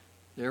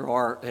There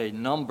are a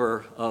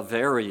number of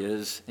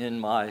areas in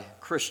my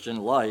Christian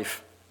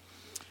life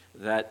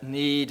that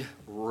need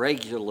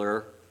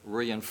regular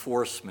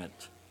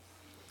reinforcement.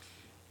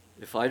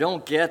 If I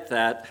don't get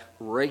that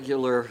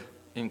regular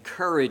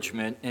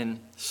encouragement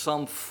in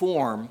some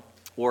form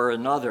or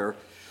another,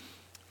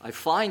 I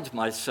find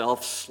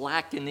myself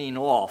slackening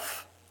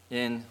off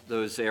in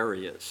those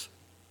areas.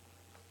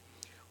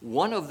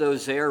 One of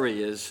those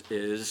areas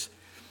is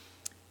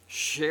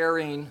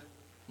sharing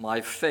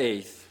my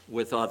faith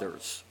with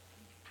others,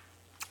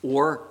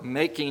 or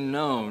making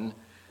known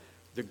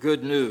the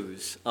good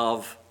news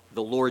of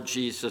the Lord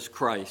Jesus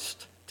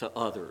Christ to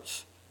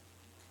others.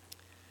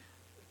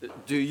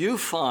 Do you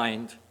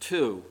find,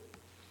 too,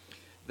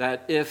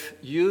 that if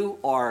you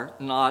are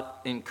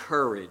not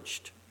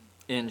encouraged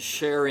in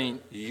sharing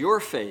your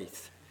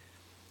faith,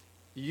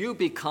 you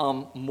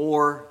become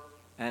more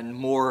and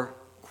more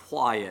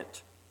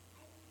quiet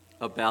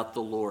about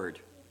the Lord?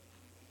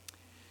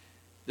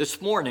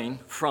 This morning,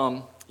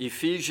 from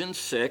Ephesians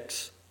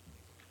 6,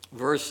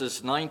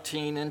 verses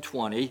 19 and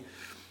 20,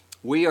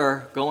 we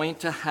are going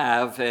to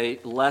have a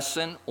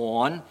lesson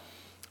on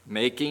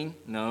making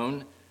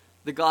known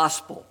the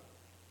gospel.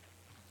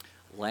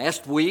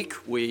 Last week,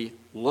 we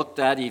looked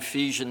at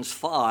Ephesians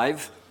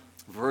 5,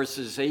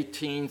 verses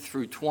 18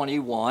 through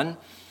 21,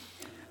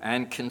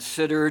 and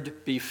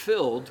considered be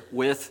filled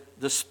with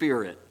the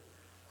Spirit.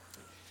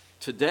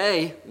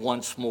 Today,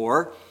 once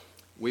more,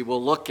 we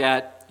will look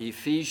at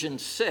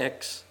Ephesians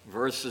 6,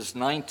 verses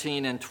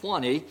 19 and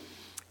 20,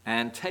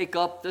 and take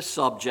up the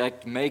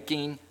subject,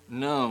 making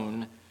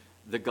known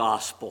the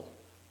gospel.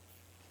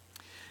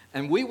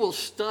 And we will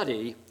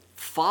study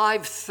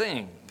 5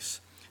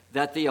 things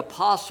that the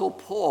Apostle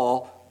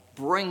Paul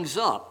brings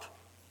up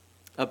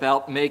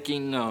about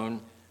making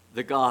known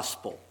the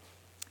gospel.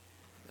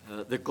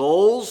 The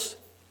goals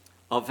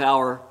of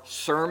our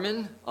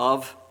sermon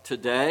of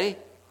today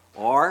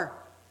are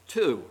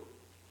 2.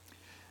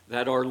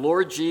 That our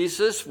Lord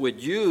Jesus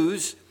would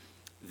use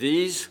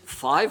these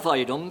 5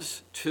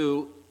 items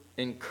to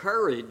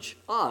encourage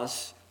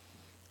us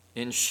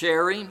in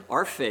sharing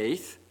our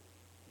faith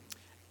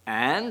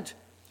and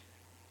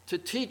to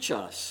teach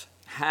us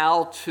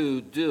how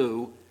to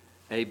do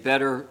a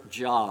better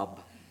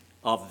job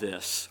of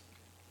this.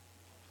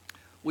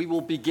 We will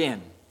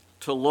begin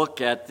to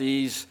look at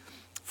these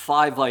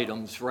 5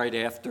 items right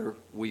after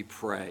we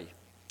pray.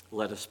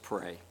 Let us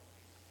pray.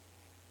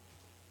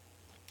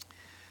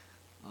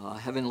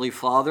 Heavenly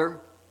Father,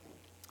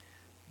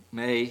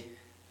 may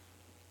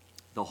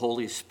the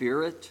Holy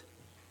Spirit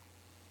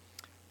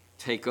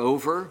take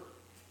over,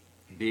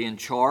 be in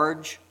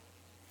charge,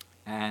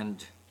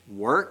 and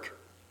work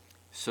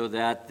so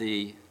that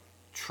the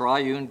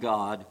triune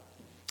God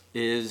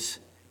is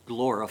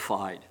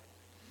glorified.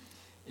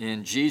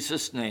 In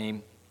Jesus'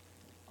 name,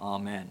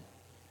 amen.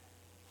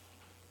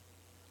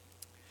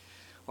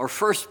 Our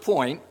first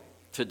point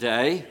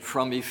today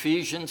from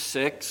Ephesians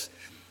 6,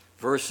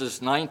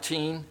 verses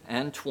 19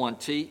 and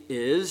 20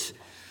 is,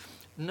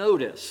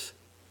 notice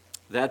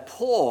that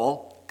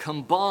Paul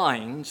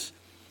combines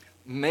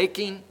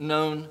making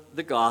known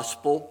the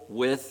gospel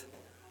with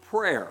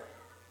prayer.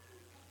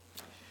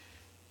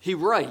 He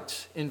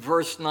writes in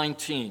verse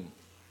 19,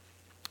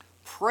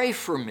 "Pray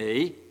for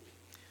me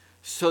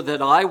so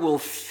that I will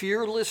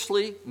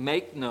fearlessly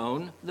make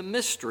known the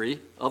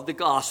mystery of the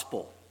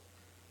gospel."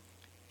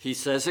 He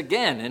says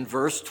again in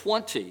verse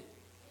 20,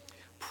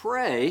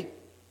 "Pray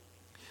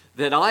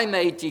that I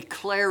may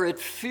declare it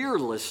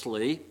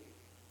fearlessly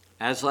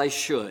as I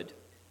should."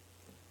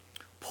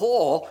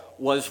 Paul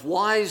was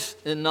wise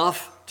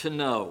enough to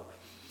know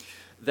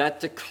that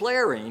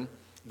declaring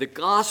the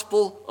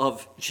gospel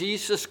of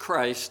Jesus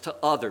Christ to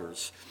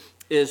others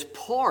is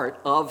part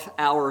of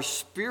our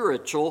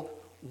spiritual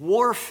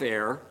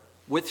warfare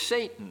with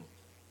Satan.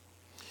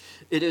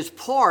 It is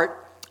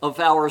part of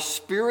our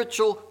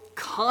spiritual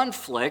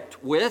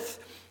conflict with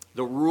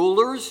the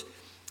rulers,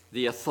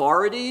 the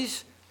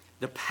authorities,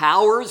 the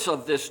powers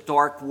of this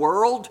dark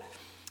world,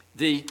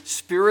 the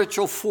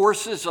spiritual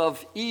forces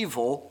of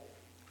evil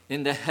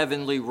in the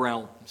heavenly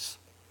realms.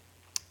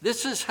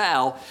 This is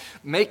how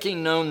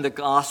making known the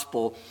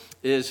gospel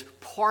is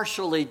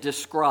partially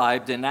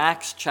described in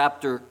Acts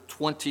chapter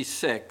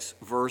 26,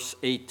 verse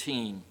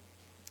 18.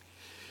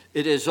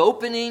 It is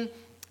opening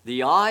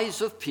the eyes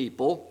of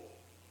people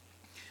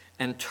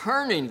and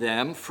turning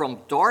them from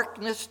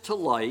darkness to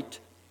light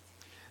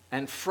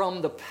and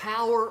from the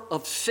power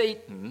of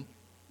Satan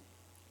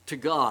to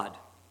God.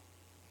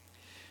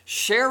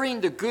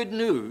 Sharing the good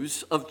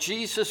news of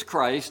Jesus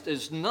Christ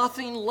is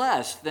nothing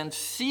less than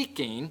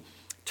seeking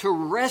to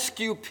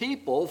rescue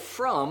people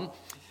from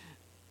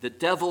the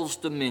devil's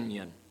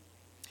dominion.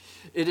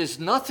 It is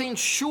nothing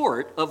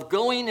short of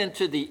going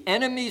into the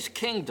enemy's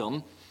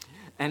kingdom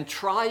and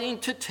trying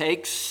to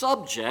take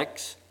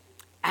subjects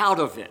out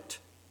of it.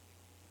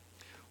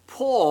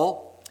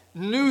 Paul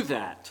knew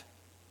that,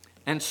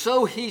 and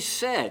so he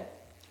said,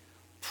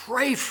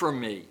 "Pray for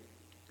me.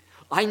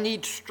 I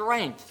need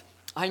strength.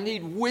 I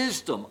need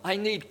wisdom. I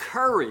need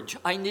courage.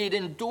 I need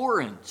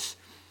endurance."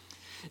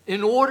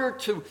 in order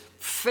to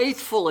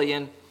faithfully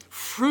and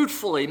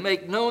fruitfully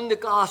make known the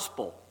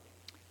gospel,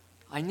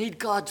 I need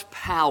God's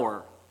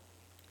power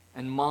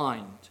and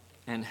mind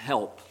and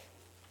help.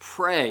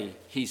 Pray,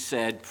 he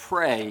said,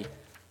 pray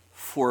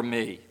for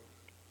me.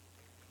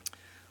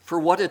 For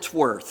what it's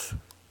worth,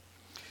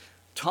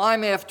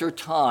 time after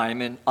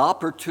time in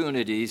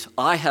opportunities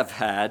I have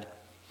had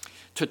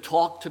to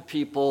talk to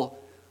people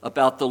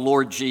about the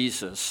Lord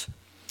Jesus,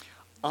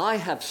 I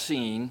have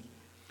seen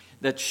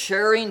that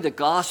sharing the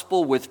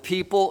gospel with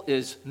people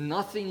is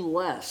nothing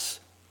less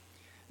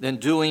than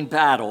doing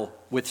battle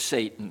with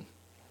Satan.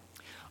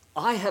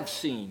 I have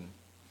seen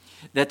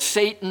that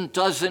Satan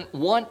doesn't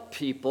want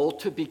people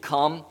to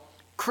become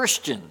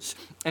Christians,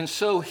 and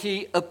so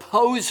he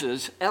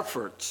opposes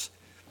efforts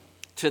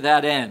to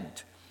that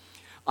end.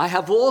 I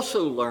have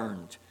also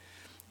learned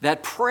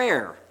that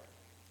prayer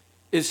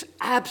is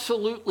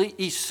absolutely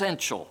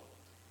essential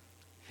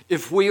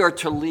if we are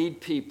to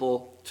lead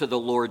people to the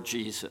Lord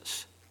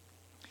Jesus.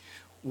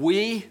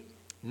 We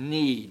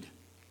need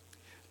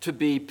to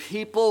be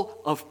people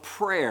of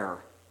prayer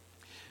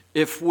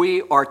if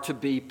we are to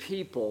be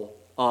people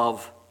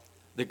of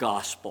the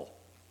gospel.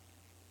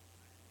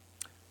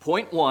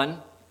 Point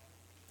one,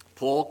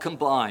 Paul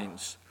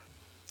combines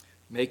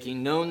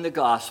making known the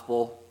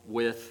gospel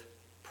with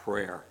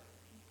prayer.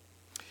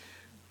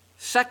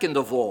 Second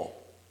of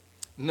all,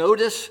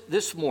 notice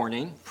this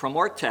morning from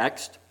our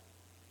text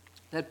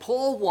that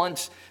Paul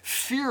wants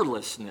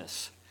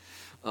fearlessness.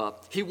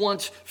 He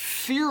wants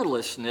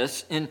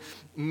fearlessness in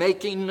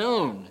making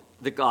known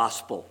the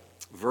gospel.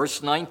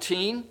 Verse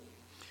 19,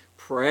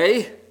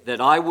 pray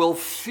that I will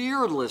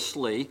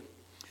fearlessly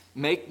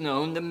make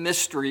known the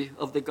mystery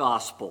of the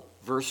gospel.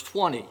 Verse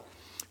 20,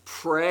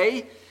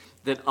 pray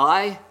that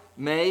I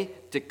may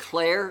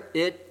declare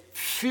it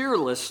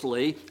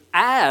fearlessly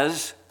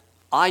as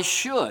I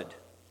should.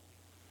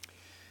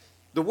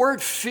 The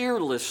word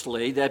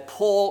fearlessly that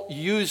Paul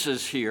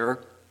uses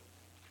here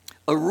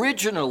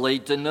originally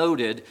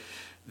denoted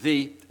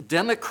the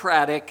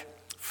democratic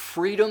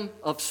freedom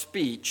of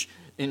speech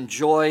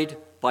enjoyed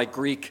by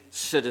Greek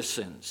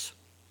citizens.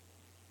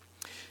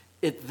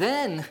 It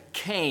then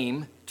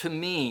came to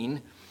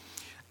mean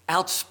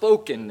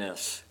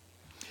outspokenness,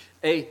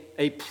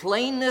 a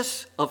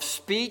plainness of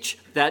speech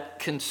that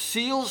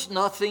conceals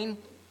nothing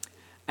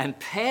and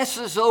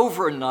passes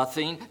over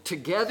nothing,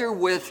 together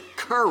with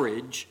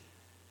courage,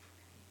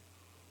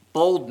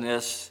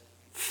 boldness,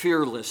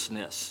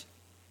 fearlessness.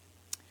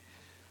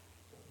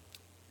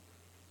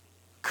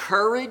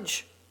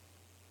 Courage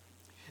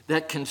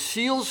that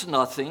conceals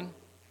nothing,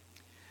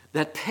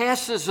 that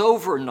passes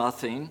over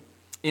nothing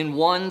in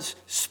one's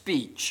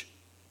speech.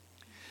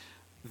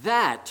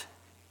 That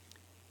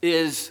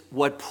is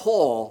what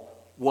Paul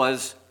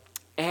was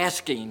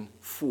asking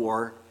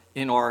for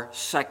in our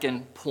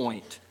second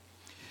point.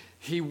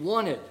 He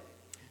wanted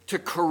to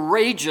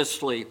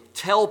courageously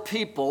tell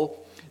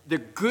people the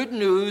good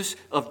news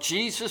of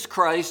Jesus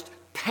Christ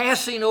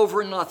passing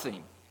over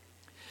nothing.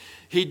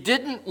 He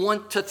didn't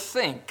want to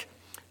think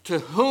to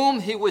whom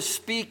he was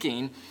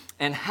speaking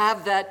and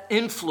have that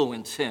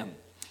influence him.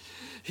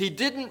 He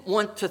didn't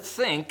want to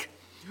think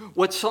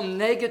what some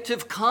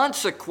negative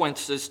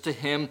consequences to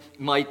him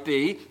might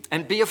be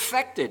and be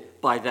affected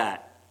by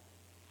that.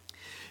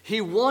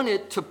 He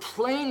wanted to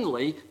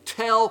plainly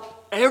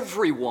tell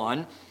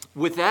everyone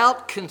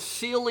without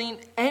concealing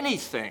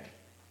anything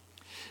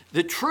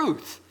the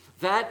truth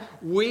that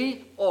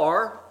we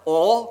are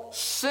all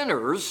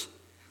sinners,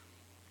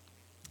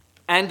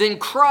 and in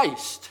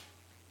Christ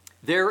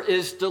there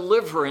is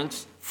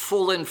deliverance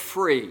full and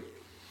free.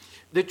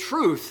 The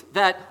truth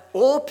that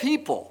all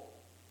people,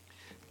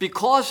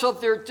 because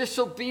of their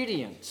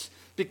disobedience,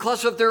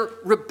 because of their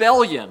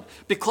rebellion,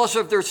 because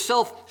of their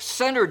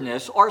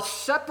self-centeredness, are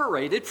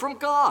separated from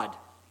God.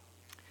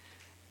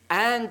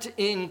 And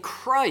in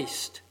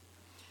Christ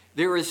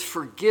there is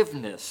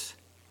forgiveness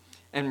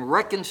and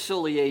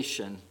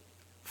reconciliation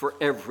for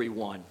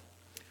everyone.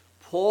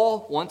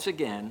 Paul, once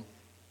again,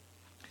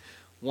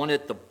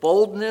 wanted the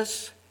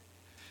boldness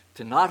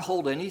to not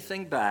hold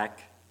anything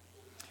back,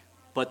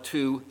 but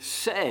to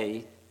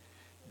say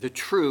the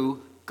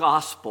true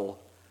gospel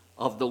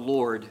of the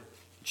Lord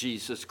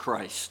Jesus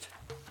Christ.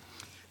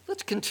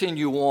 Let's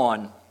continue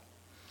on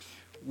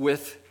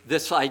with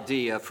this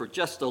idea for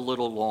just a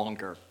little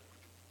longer.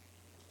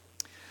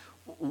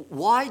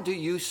 Why do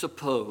you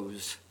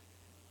suppose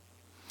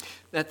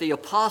that the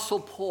Apostle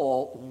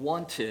Paul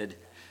wanted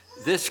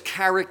this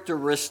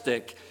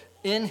characteristic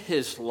in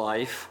his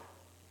life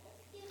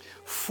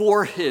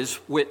for his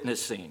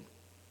witnessing?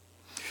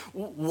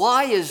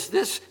 Why is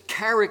this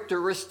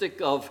characteristic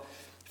of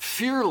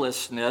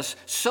fearlessness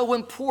so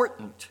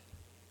important?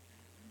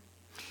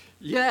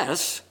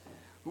 Yes,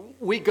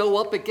 we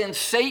go up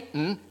against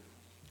Satan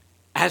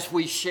as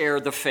we share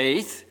the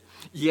faith.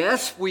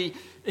 Yes, we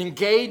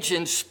engage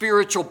in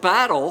spiritual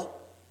battle.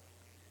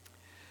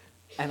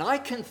 And I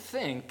can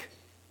think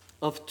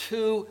of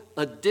two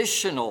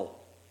additional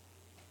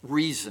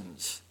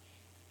reasons.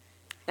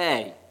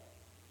 A,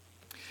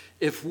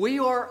 if we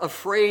are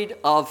afraid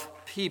of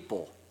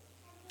people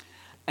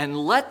and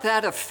let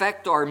that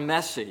affect our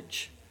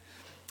message,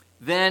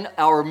 then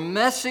our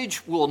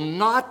message will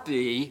not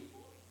be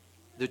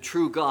the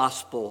true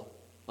gospel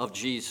of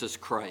Jesus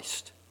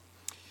Christ.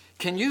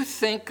 Can you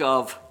think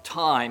of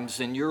times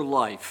in your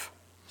life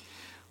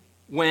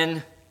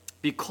when,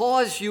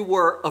 because you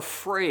were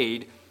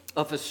afraid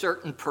of a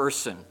certain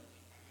person,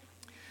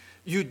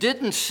 you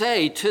didn't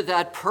say to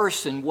that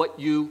person what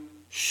you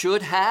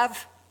should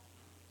have?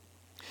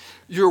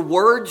 Your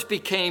words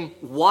became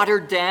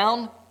watered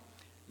down.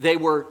 They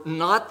were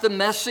not the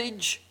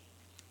message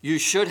you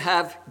should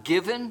have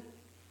given.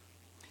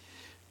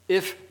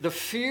 If the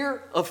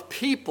fear of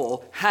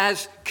people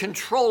has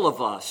control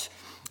of us,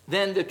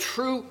 then the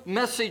true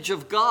message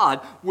of God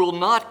will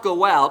not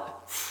go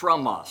out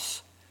from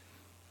us.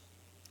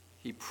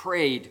 He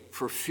prayed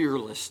for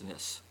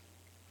fearlessness.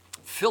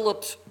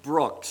 Phillips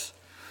Brooks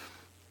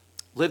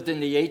lived in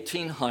the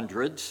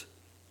 1800s.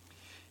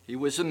 He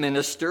was a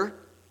minister.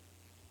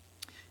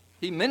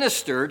 He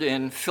ministered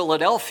in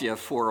Philadelphia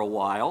for a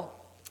while.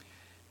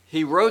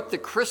 He wrote the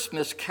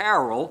Christmas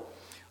carol,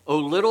 "O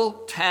Little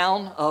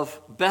Town of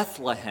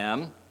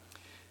Bethlehem,"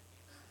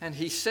 and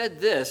he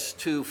said this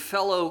to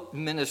fellow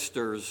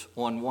ministers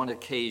on one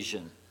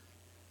occasion: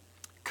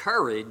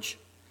 "Courage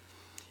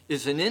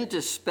is an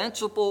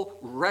indispensable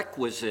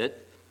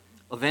requisite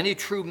of any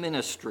true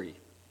ministry.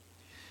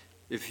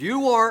 If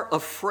you are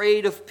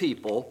afraid of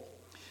people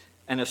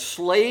and a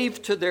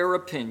slave to their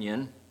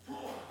opinion,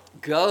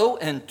 go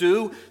and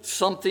do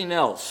something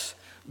else.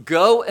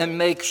 Go and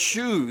make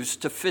shoes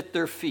to fit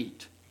their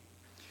feet.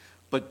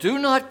 But do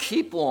not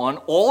keep on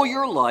all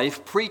your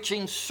life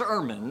preaching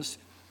sermons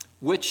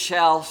which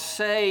shall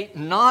say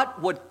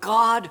not what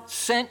God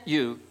sent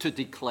you to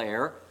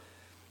declare,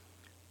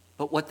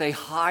 but what they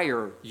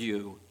hire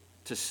you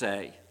to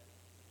say.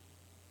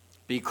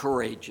 Be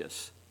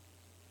courageous."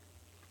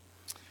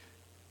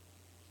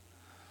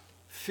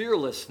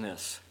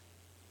 Fearlessness.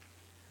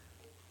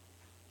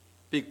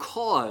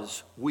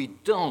 Because we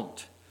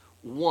don't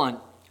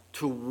want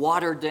to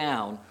water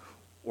down,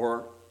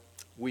 or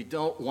we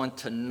don't want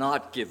to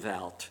not give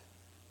out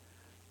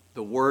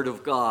the Word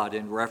of God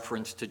in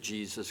reference to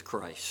Jesus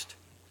Christ.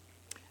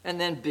 And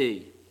then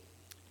B,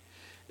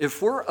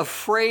 if we're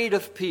afraid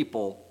of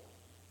people,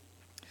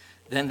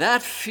 then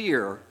that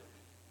fear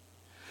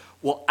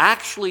will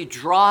actually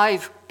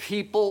drive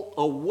people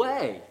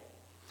away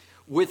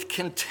with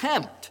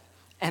contempt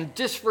and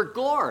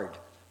disregard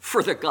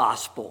for the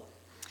gospel.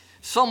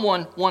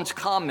 Someone once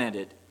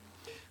commented,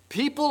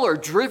 "People are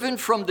driven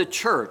from the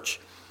church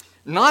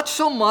not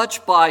so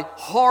much by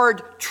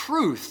hard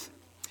truth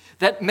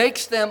that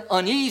makes them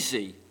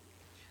uneasy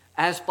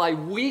as by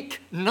weak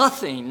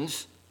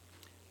nothings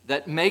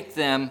that make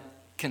them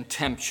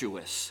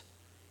contemptuous."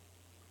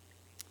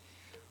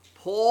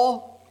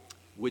 Paul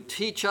would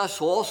teach us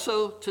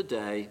also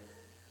today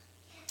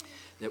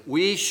that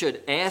we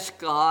should ask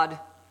God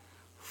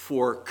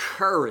for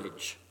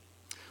courage.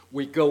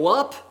 We go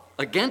up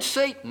against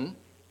Satan.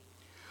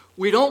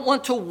 We don't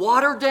want to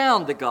water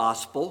down the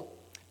gospel,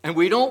 and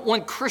we don't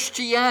want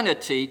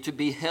Christianity to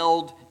be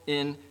held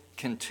in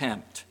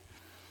contempt.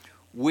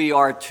 We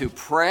are to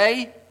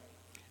pray,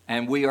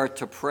 and we are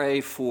to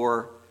pray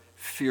for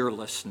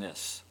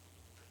fearlessness.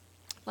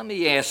 Let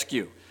me ask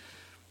you,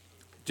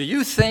 do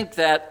you think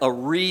that a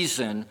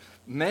reason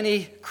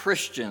many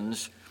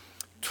Christians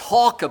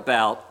talk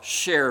about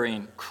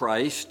sharing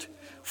Christ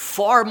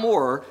far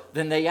more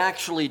than they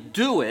actually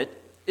do it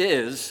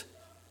is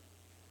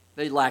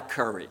they lack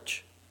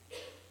courage?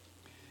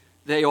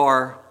 They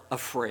are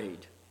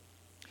afraid.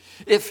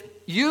 If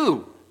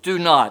you do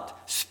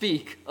not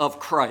speak of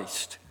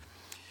Christ,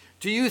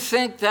 do you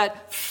think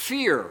that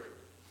fear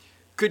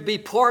could be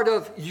part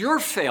of your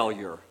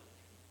failure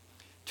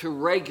to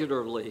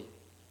regularly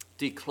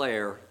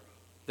declare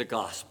the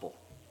gospel?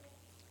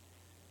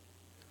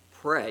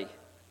 Pray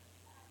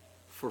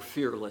for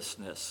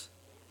fearlessness.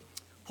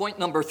 Point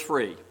number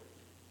 3.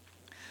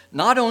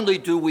 Not only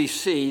do we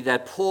see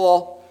that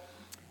Paul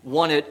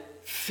wanted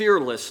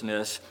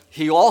fearlessness,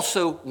 he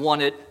also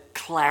wanted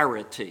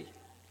clarity.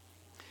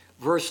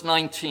 Verse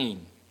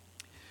 19,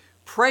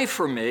 "Pray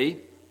for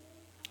me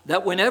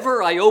that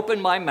whenever I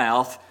open my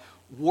mouth,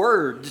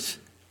 words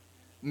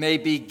may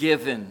be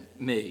given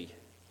me."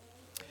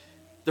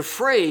 The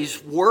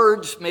phrase,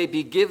 "words may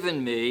be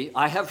given me,"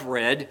 I have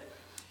read,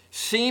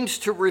 seems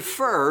to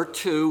refer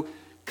to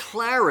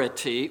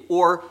clarity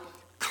or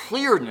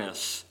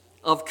clearness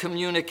of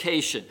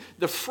communication.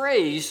 The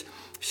phrase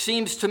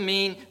seems to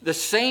mean the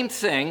same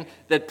thing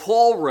that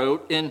Paul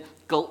wrote in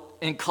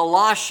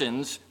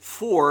Colossians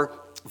 4,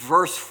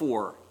 verse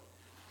 4.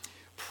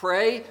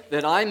 "Pray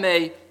that I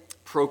may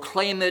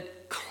proclaim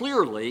it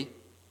clearly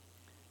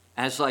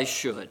as I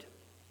should."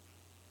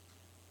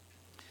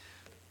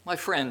 My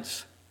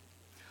friends,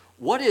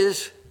 what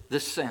is the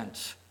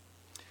sense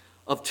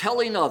of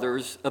telling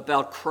others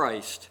about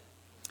Christ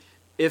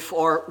if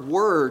our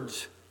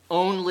words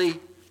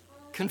only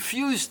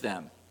confuse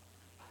them?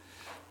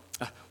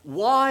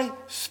 Why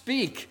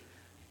speak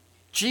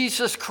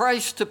Jesus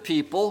Christ to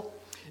people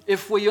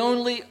if we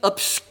only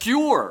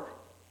obscure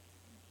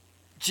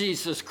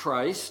Jesus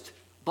Christ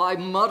by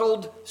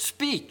muddled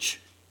speech?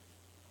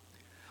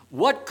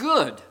 What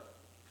good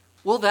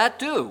will that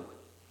do?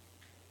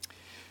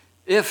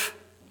 If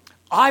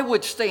I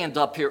would stand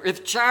up here,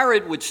 if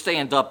Jared would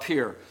stand up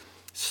here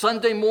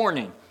Sunday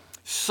morning,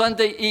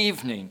 Sunday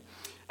evening,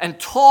 and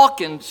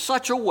talk in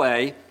such a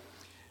way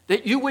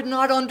that you would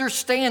not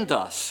understand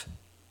us,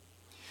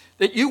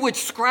 that you would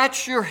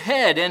scratch your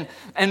head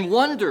and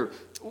wonder,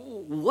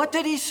 what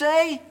did he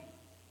say?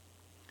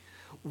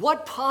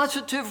 What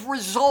positive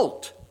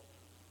result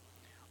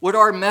would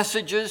our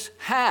messages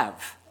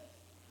have?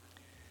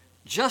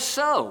 Just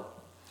so,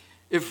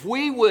 if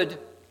we would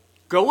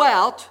go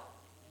out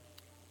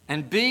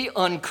and be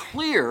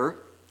unclear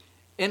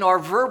in our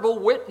verbal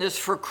witness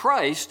for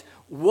Christ,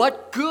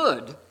 what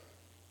good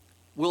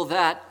will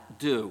that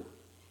do?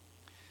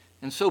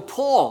 And so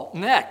Paul,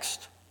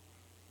 next,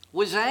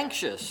 was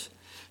anxious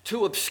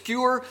to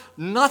obscure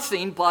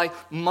nothing by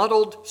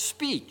muddled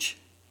speech.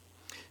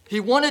 He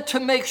wanted to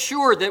make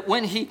sure that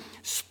when he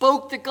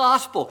spoke the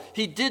gospel,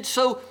 he did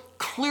so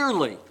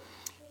clearly.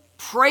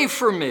 Pray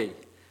for me,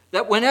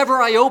 that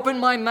whenever I open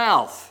my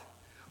mouth,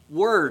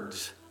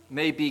 words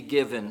may be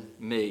given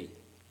me.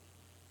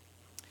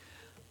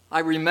 I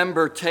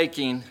remember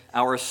taking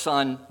our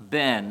son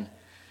Ben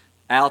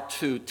out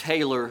to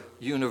Taylor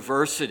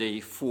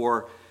University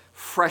for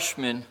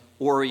freshman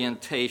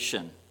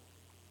orientation.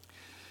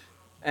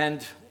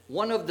 And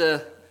one of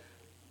the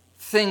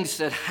things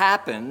that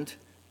happened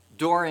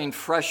during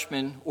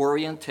freshman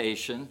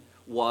orientation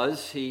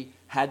was he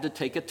had to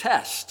take a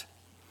test,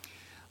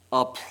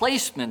 a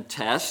placement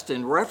test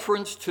in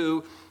reference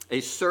to a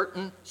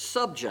certain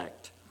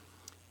subject.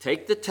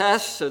 Take the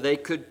test so they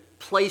could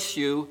place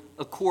you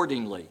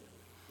accordingly.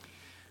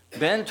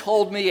 Ben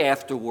told me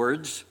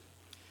afterwards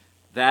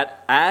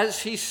that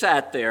as he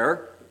sat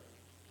there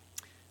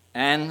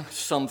and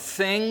some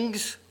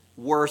things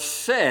were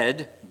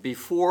said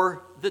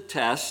before the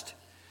test,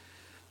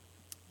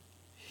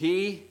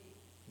 he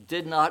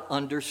did not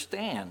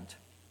understand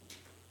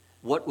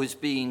what was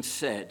being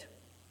said.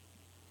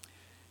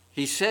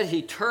 He said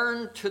he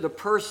turned to the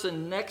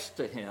person next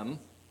to him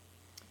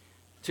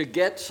to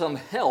get some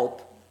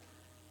help,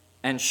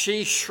 and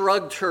she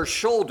shrugged her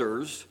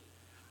shoulders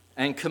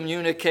and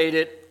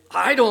communicated,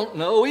 "I don't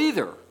know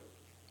either."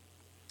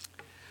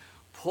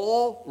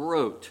 Paul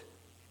wrote,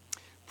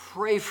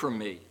 "Pray for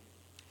me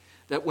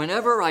that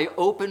whenever I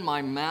open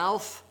my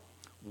mouth,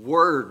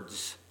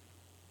 words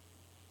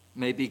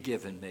may be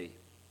given me."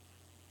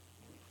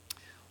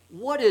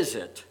 What is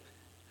it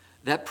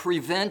that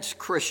prevents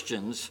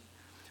Christians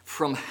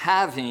from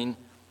having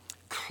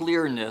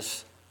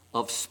clearness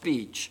of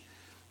speech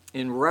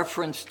in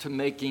reference to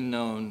making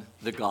known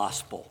the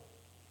gospel?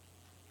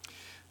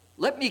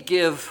 Let me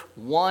give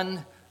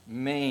one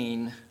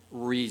main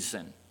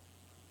reason.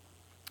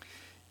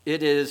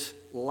 It is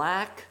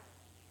lack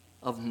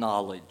of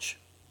knowledge.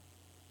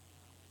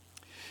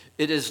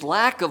 It is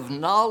lack of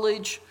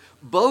knowledge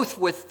both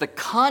with the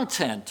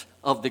content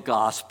of the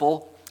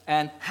gospel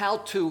and how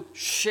to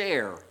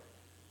share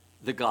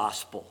the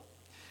gospel.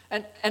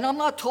 And I'm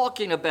not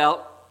talking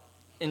about,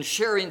 in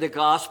sharing the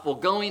gospel,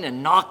 going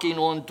and knocking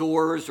on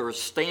doors or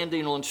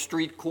standing on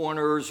street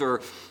corners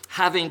or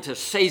having to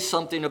say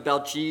something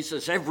about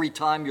Jesus every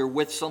time you're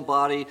with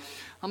somebody.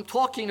 I'm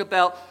talking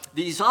about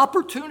these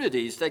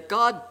opportunities that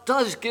God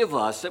does give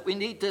us that we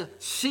need to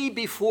see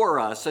before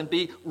us and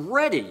be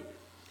ready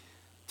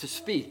to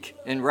speak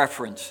in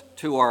reference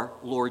to our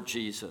Lord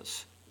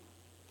Jesus.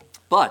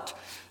 But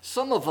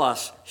some of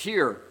us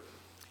here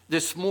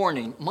this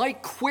morning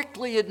might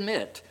quickly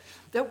admit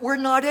that we're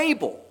not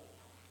able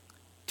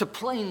to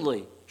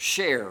plainly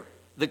share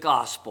the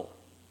gospel.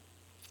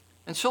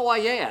 And so I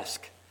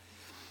ask,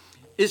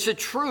 is it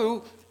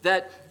true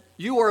that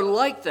you are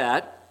like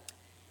that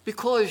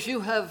because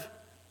you have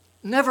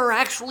never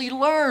actually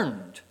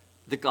learned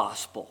the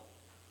gospel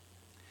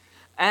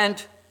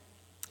and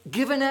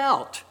given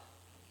out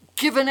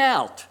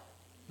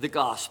the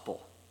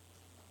gospel?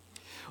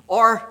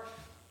 Or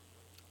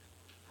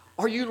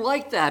are you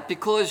like that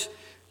because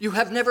you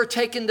have never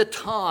taken the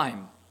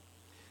time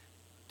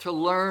to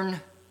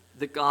learn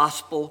the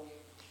gospel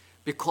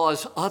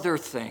because other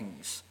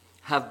things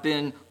have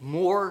been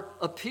more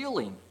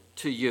appealing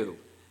to you,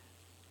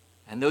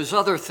 and those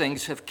other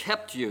things have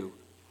kept you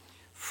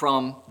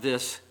from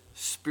this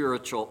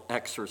spiritual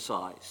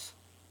exercise?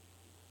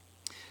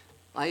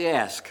 I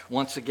ask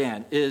once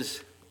again,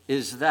 is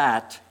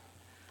that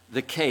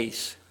the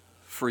case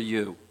for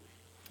you?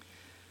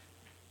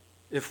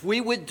 If we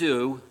would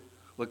do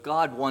what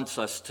God wants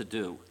us to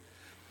do,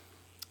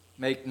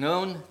 make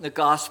known the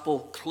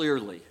gospel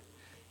clearly,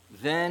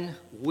 then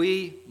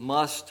we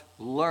must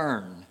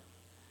learn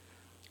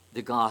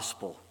the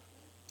gospel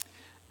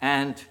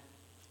and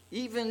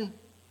even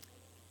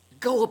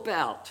go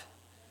about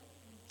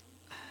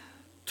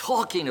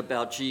talking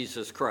about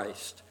Jesus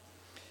Christ.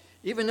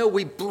 Even though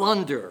we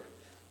blunder,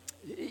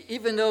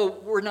 even though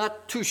we're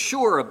not too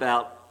sure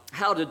about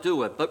how to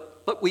do it,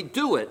 but we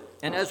do it,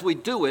 and as we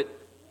do it,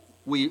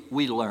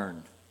 we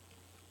learn.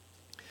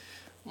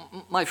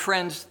 My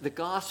friends, the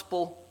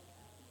gospel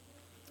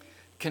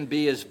can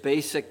be as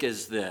basic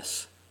as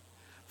this.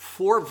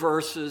 4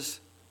 verses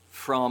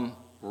from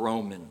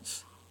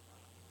Romans.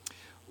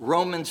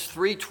 Romans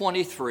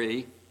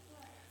 3:23,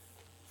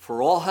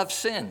 for all have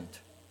sinned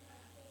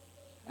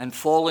and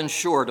fallen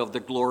short of the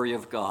glory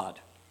of God.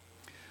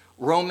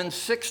 Romans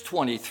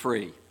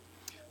 6:23,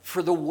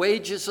 for the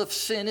wages of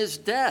sin is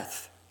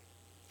death,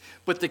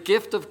 but the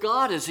gift of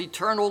God is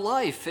eternal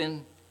life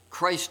in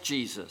Christ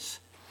Jesus.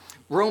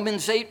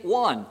 Romans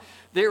 8:1,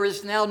 there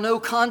is now no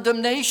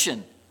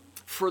condemnation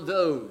for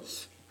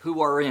those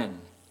who are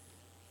in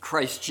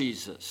Christ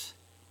Jesus.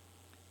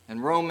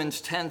 And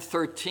Romans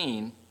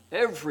 10:13,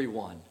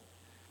 everyone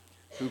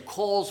who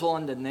calls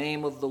on the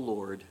name of the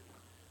Lord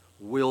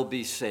will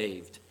be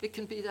saved. It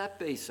can be that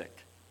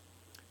basic.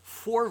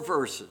 4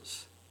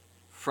 verses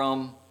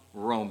from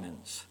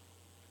Romans.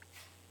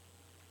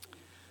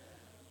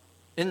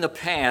 In the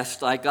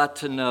past, I got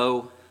to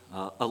know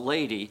a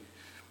lady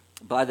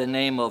by the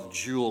name of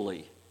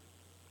Julie.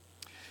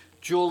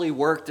 Julie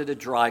worked at a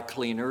dry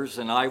cleaner's,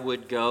 and I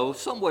would go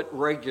somewhat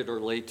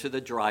regularly to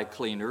the dry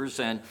cleaner's,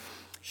 and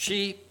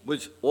she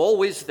was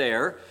always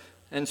there,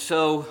 and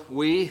so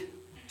we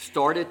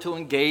started to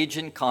engage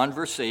in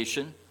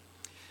conversation,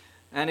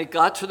 and it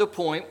got to the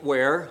point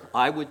where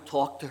I would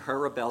talk to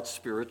her about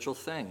spiritual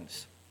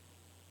things.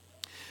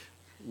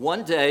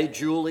 One day,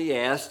 Julie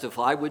asked if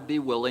I would be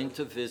willing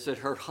to visit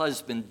her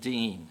husband,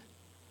 Dean.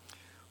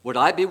 Would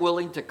I be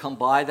willing to come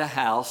by the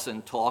house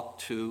and talk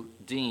to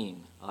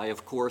Dean? I,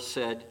 of course,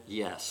 said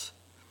yes.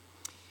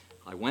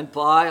 I went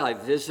by, I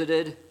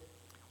visited,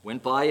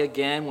 went by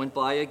again,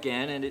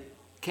 and it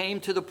came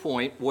to the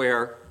point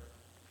where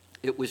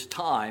it was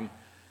time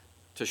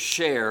to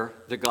share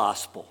the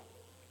gospel.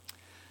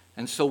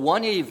 And so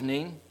one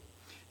evening,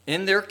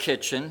 in their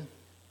kitchen,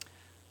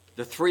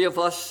 the 3 of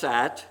us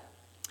sat,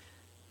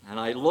 and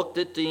I looked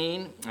at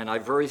Dean, and I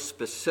very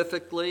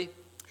specifically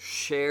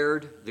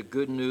shared the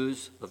good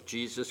news of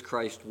Jesus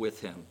Christ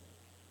with him.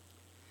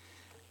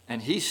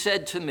 And he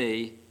said to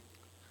me,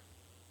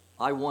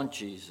 I want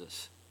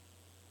Jesus.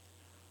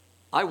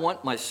 I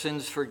want my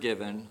sins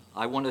forgiven.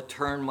 I want to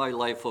turn my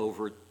life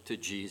over to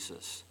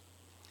Jesus.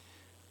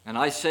 And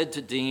I said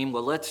to Dean,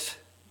 well,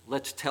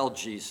 let's tell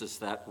Jesus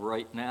that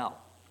right now.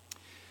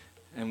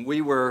 And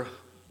we were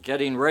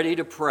getting ready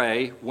to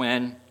pray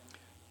when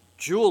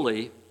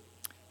Julie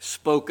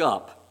spoke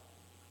up.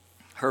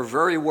 Her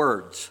very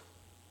words,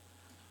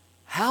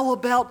 how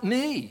about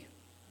me?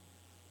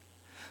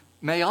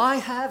 May I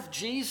have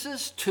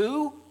Jesus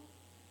too?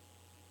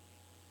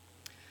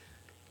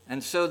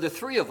 And so the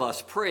 3 of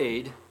us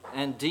prayed,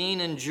 and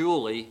Dean and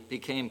Julie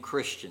became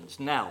Christians.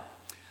 Now,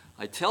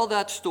 I tell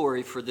that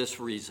story for this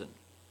reason.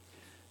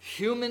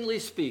 Humanly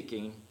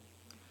speaking,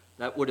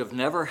 that would have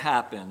never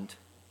happened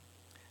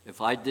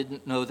if I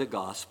didn't know the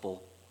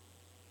gospel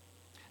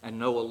and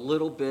know a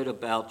little bit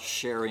about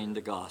sharing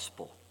the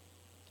gospel.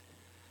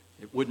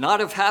 It would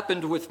not have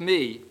happened with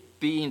me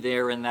being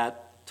there in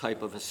that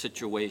type of a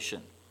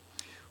situation.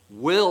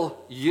 Will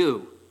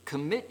you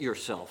commit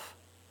yourself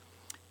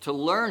to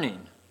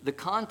learning the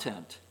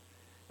content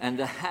and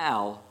the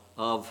how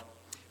of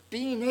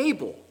being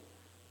able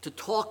to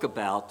talk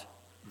about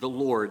the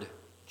Lord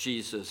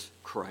Jesus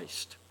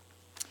Christ?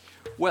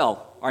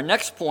 Well, our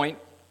next point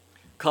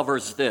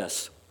covers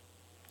this.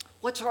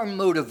 What's our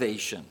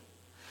motivation?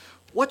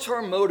 What's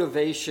our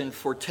motivation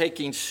for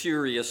taking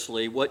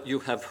seriously what you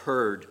have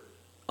heard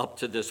up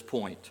to this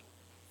point?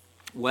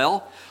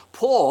 Well,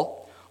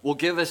 Paul will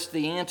give us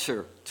the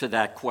answer to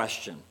that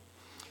question.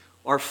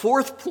 Our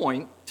 4th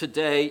point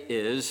today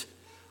is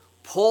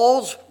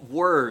Paul's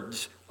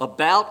words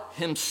about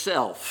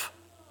himself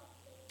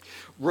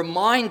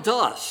remind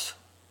us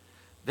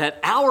that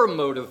our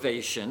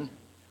motivation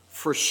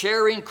for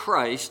sharing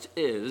Christ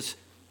is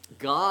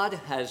God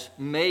has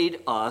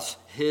made us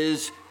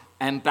his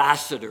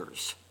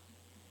ambassadors.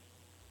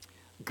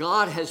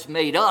 God has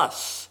made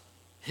us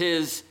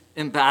his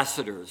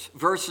ambassadors.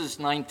 Verses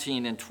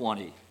 19 and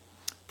 20.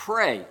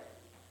 Pray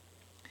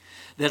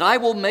that I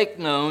will make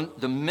known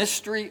the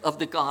mystery of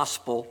the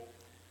gospel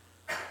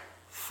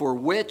for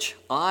which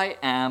I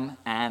am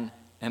an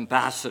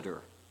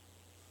ambassador.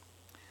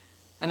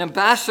 An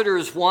ambassador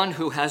is one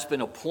who has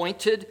been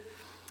appointed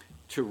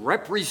to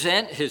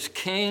represent his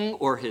king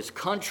or his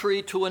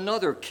country to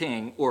another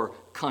king or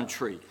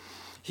country.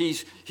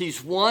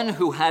 He's one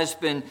who has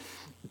been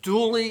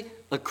duly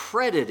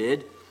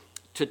accredited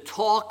to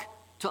talk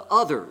to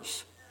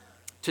others,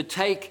 to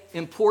take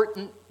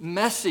important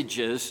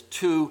messages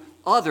to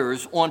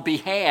others on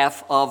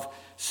behalf of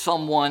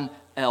someone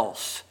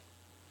else.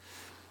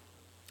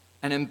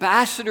 An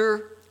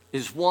ambassador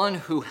is one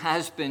who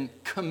has been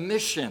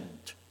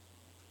commissioned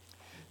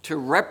to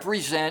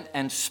represent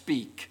and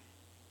speak.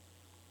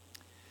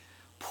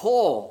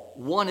 Paul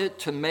wanted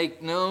to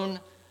make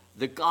known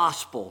the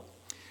gospel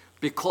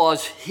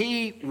because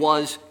he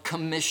was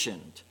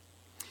commissioned.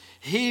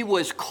 He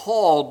was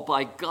called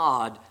by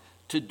God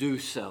to do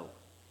so.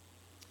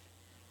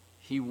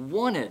 He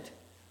wanted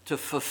to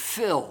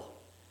fulfill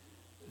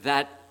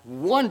that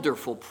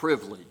wonderful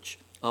privilege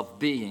of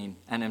being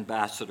an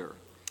ambassador.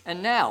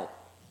 And now,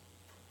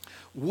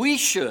 we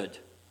should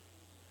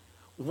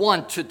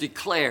want to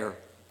declare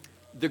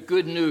the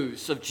good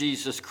news of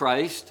Jesus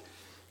Christ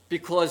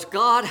because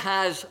God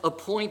has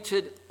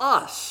appointed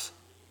us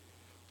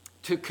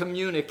to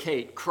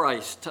communicate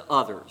Christ to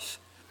others.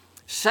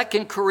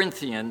 2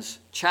 Corinthians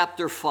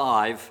chapter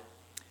 5,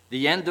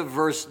 the end of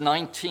verse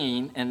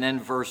 19 and then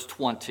verse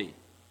 20.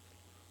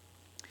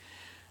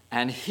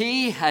 And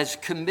he has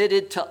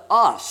committed to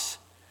us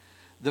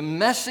the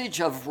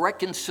message of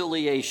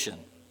reconciliation.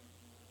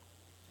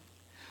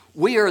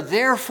 We are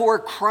therefore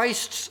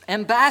Christ's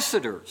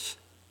ambassadors,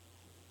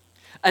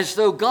 as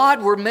though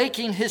God were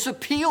making his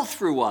appeal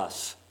through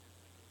us.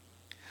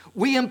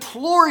 We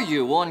implore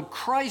you on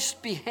Christ's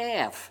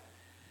behalf,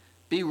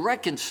 be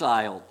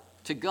reconciled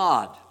to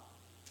God.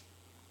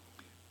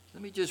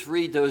 Let me just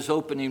read those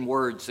opening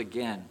words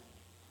again.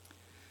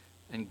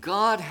 And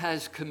God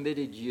has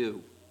committed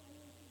you.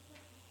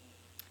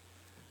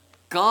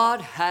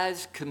 God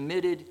has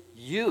committed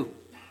you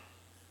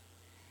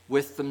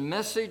with the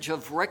message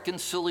of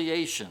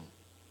reconciliation.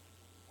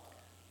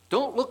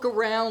 Don't look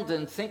around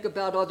and think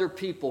about other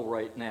people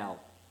right now.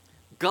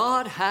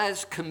 God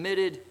has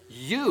committed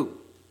you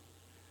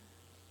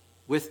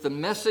with the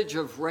message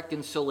of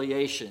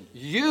reconciliation.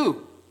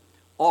 You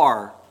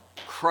are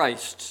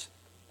Christ's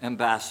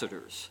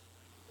ambassadors.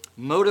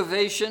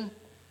 Motivation,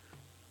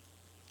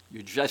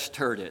 you just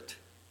heard it.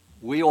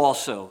 We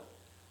also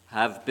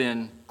have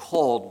been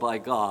called by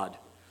God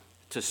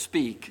to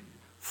speak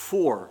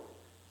for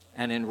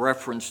and in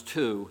reference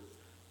to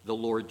the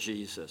Lord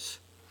Jesus.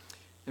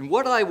 And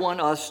what I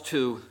want us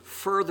to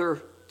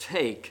further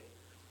take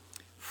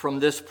from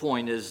this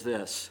point is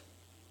this.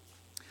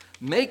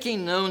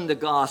 Making known the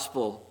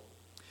gospel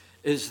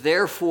is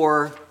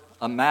therefore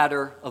a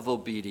matter of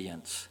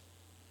obedience.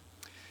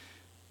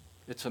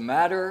 It's a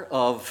matter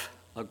of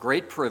a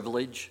great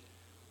privilege,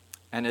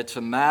 and it's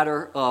a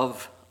matter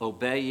of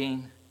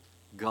obeying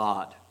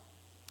God.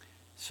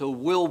 So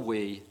will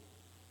we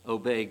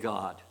obey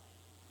God?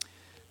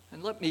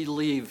 And let me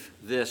leave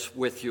this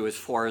with you as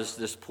far as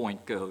this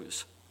point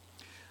goes.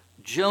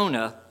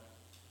 Jonah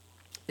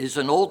is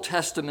an Old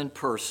Testament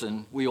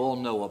person we all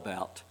know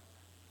about.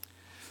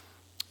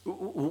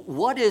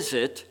 What is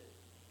it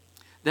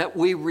that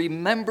we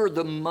remember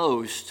the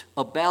most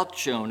about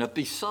Jonah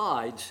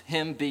besides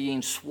him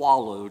being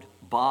swallowed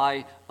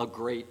by a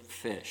great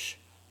fish?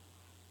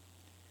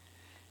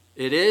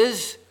 It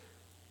is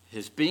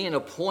his being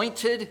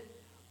appointed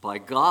by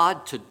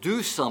God to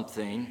do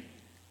something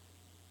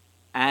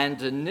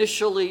and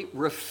initially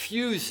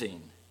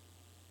refusing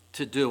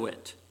to do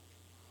it.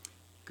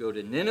 Go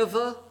to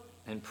Nineveh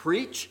and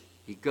preach.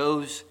 He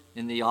goes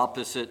in the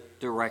opposite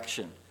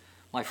direction.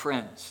 My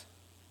friends,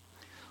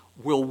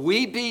 will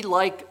we be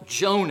like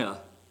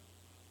Jonah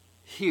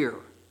here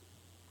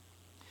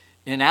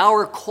in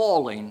our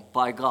calling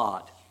by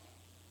God?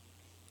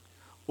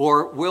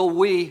 Or will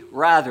we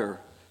rather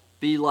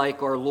be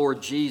like our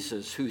Lord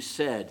Jesus, who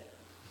said,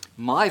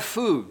 "My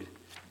food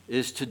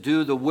is to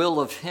do the will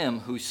of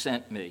him who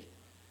sent me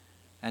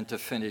and to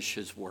finish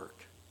his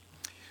work"?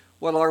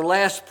 Well, our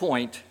last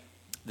point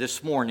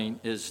this morning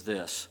is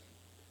this.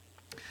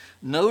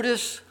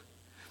 Notice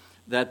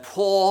that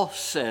Paul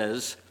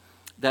says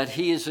that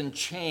he is in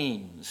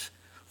chains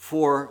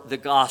for the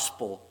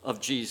gospel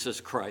of Jesus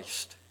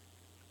Christ.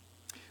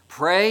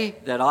 Pray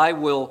that I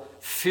will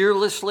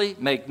fearlessly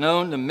make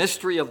known the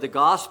mystery of the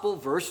gospel,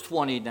 verse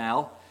 20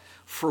 now,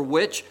 for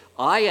which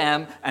I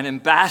am an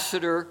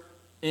ambassador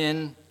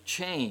in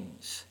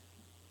chains.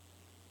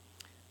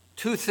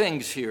 Two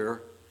things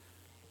here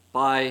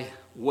by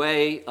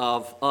way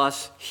of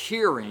us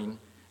hearing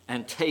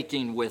and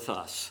taking with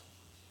us.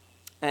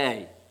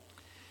 A,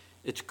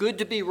 it's good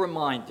to be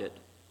reminded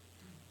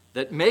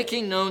that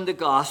making known the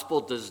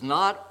gospel does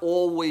not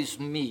always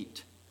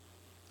meet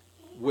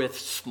with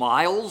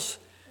smiles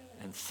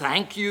and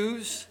thank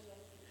yous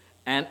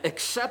and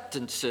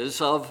acceptances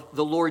of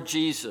the Lord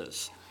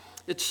Jesus.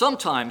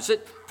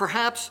 It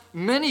perhaps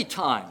many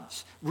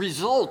times,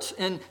 results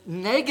in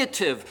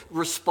negative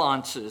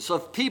responses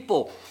of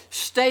people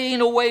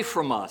staying away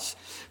from us,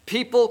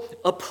 people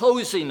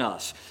opposing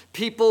us,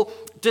 people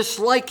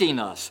disliking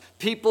us,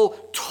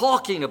 people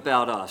talking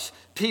about us,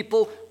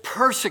 people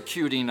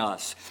persecuting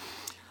us.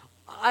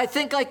 I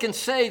think I can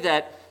say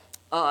that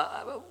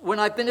when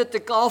I've been at the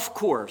golf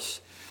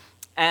course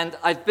and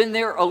I've been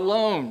there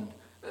alone,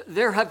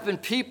 there have been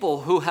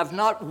people who have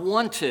not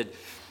wanted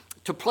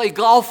to play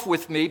golf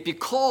with me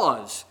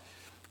because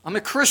I'm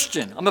a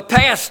Christian, I'm a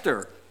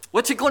pastor.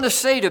 What's he going to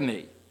say to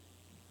me?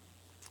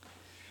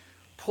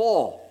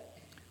 Paul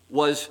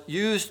was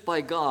used by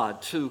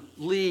God to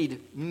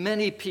lead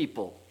many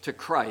people to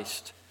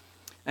Christ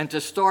and to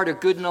start a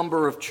good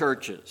number of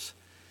churches.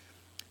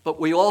 But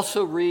we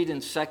also read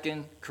in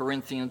 2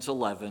 Corinthians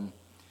 11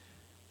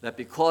 that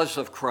because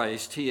of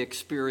Christ, he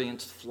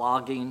experienced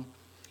flogging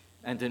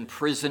and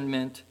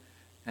imprisonment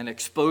and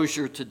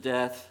exposure to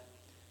death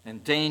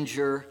and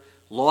danger,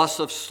 loss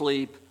of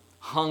sleep,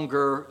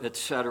 hunger,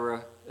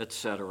 etc.,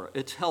 etc.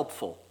 It's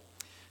helpful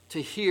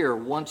to hear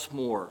once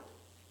more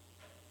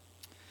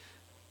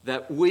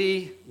that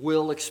we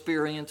will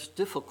experience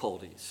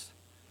difficulties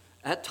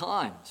at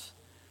times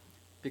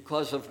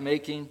because of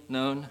making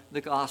known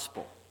the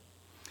gospel.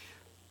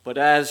 But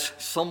as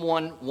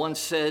someone once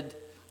said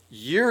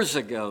years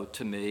ago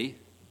to me,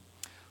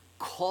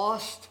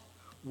 cost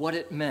what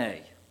it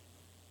may,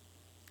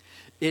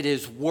 it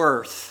is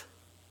worth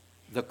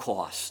the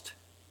cost.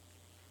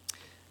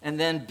 And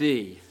then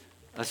B,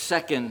 a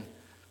second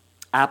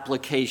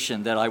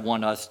application that I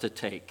want us to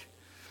take.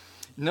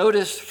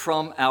 Notice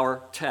from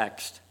our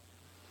text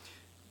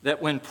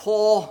that when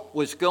Paul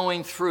was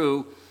going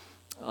through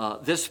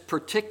this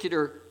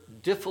particular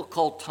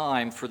difficult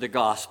time for the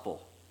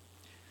gospel,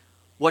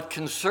 what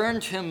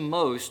concerned him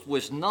most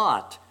was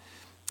not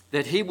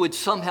that he would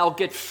somehow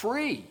get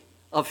free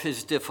of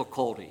his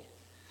difficulty,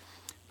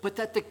 but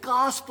that the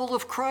gospel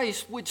of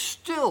Christ would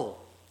still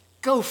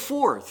go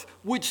forth,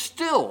 would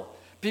still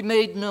be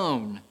made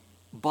known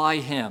by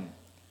him.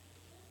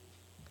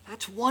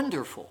 That's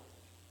wonderful.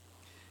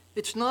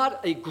 It's not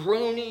a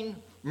groaning,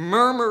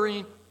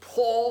 murmuring,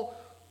 Paul,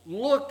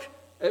 look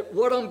at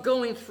what I'm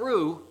going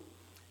through.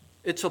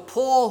 It's a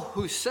Paul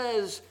who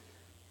says,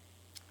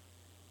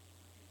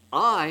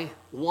 I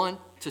want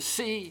to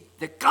see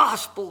the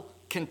gospel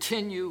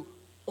continue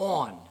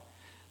on.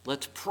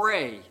 Let's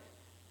pray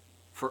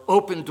for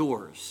open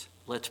doors.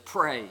 Let's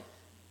pray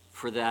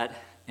for that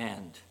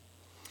end.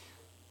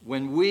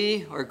 When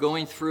we are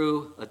going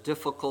through a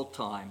difficult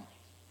time,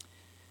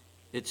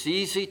 it's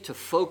easy to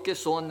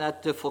focus on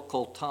that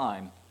difficult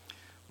time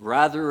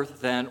rather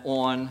than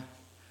on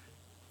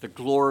the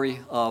glory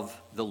of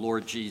the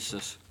Lord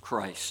Jesus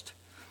Christ.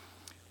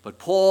 But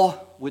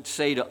Paul would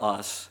say to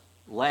us,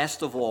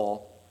 last of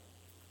all,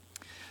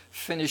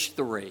 finish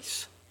the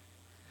race.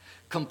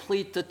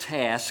 Complete the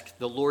task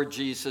the Lord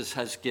Jesus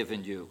has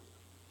given you,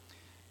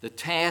 the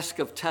task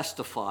of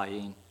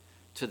testifying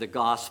to the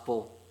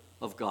gospel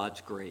of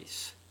God's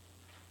grace.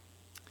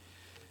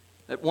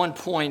 At one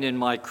point in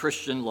my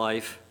Christian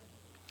life,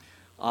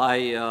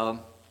 I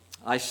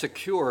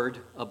secured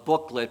a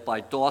booklet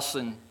by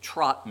Dawson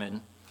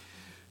Trotman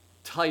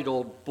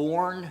titled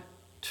Born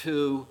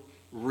to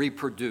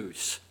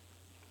Reproduce.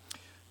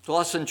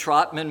 Dawson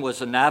Trotman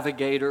was a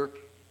navigator.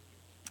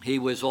 He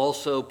was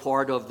also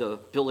part of the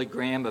Billy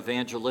Graham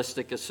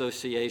Evangelistic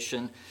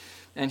Association,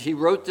 and he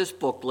wrote this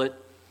booklet,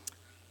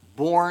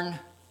 Born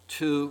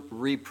to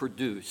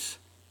Reproduce.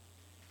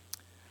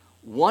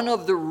 One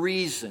of the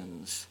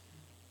reasons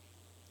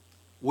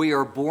we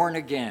are born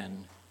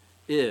again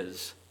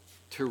is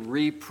to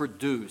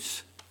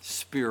reproduce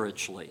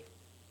spiritually.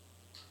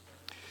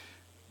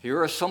 Here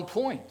are some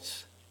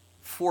points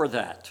for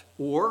that,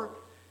 or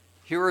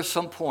here are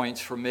some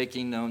points for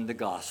making known the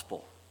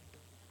gospel.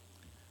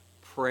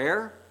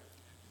 Prayer,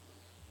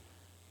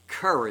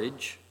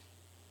 courage,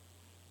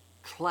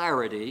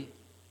 clarity,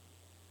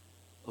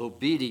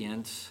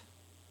 obedience,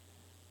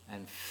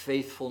 and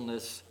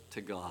faithfulness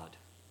to God.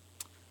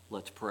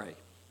 Let's pray.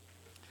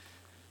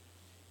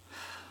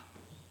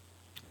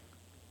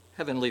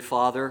 Heavenly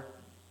Father,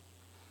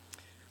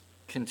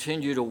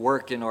 continue to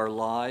work in our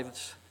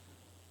lives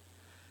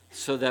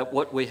so that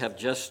what we have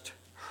just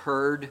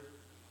heard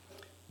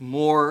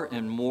more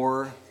and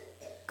more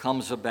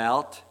comes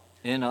about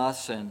in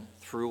us and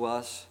through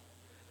us.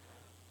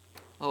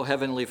 Oh,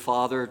 Heavenly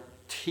Father,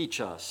 teach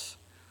us.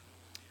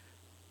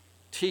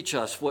 Teach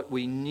us what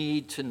we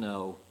need to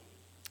know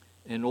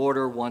in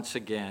order once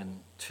again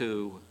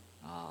to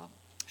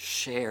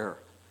share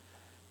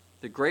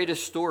the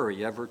greatest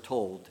story ever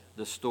told,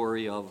 the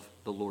story of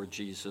the Lord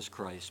Jesus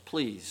Christ.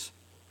 Please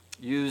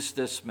use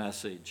this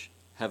message,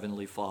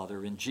 Heavenly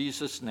Father. In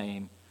Jesus'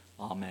 name,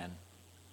 amen.